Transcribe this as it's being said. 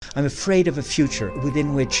I'm afraid of a future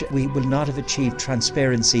within which we will not have achieved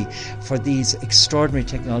transparency for these extraordinary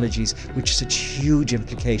technologies which have such huge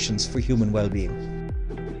implications for human well-being.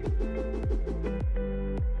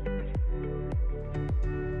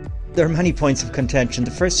 There are many points of contention.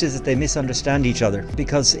 The first is that they misunderstand each other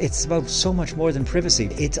because it's about so much more than privacy.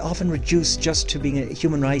 It's often reduced just to being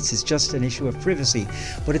human rights is just an issue of privacy,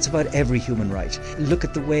 but it's about every human right. Look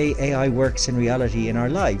at the way AI works in reality in our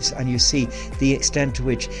lives and you see the extent to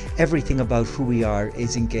which everything about who we are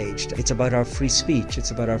is engaged. It's about our free speech,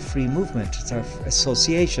 it's about our free movement, it's our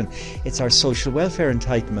association, it's our social welfare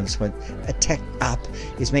entitlements when a tech app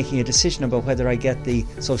is making a decision about whether I get the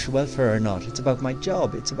social welfare or not. It's about my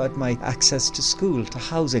job, it's about my access to school, to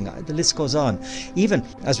housing, the list goes on. Even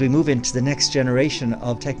as we move into the next generation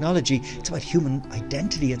of technology, it's about human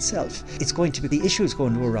identity itself. It's going to be, the issue is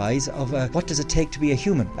going to arise of what does it take to be a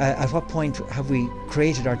human? At what point have we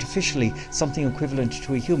created artificially something equivalent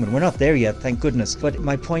to a human? We're not there yet, thank goodness, but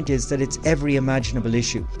my point is that it's every imaginable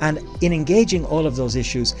issue. And in engaging all of those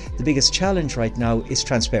issues, the biggest challenge right now is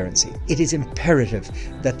transparency. It is imperative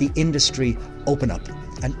that the industry open up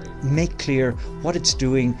and make clear what it's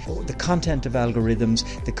doing, the content of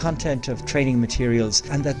algorithms, the content of training materials,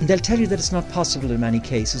 and that they'll tell you that it's not possible in many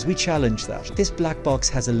cases. We challenge that. This black box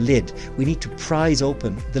has a lid. We need to prise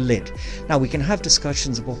open the lid. Now, we can have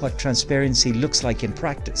discussions about what transparency looks like in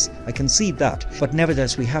practice. I concede that. But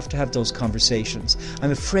nevertheless, we have to have those conversations.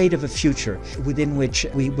 I'm afraid of a future within which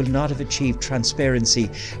we will not have achieved transparency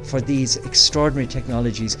for these extraordinary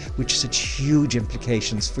technologies which have such huge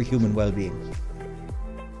implications for human well-being.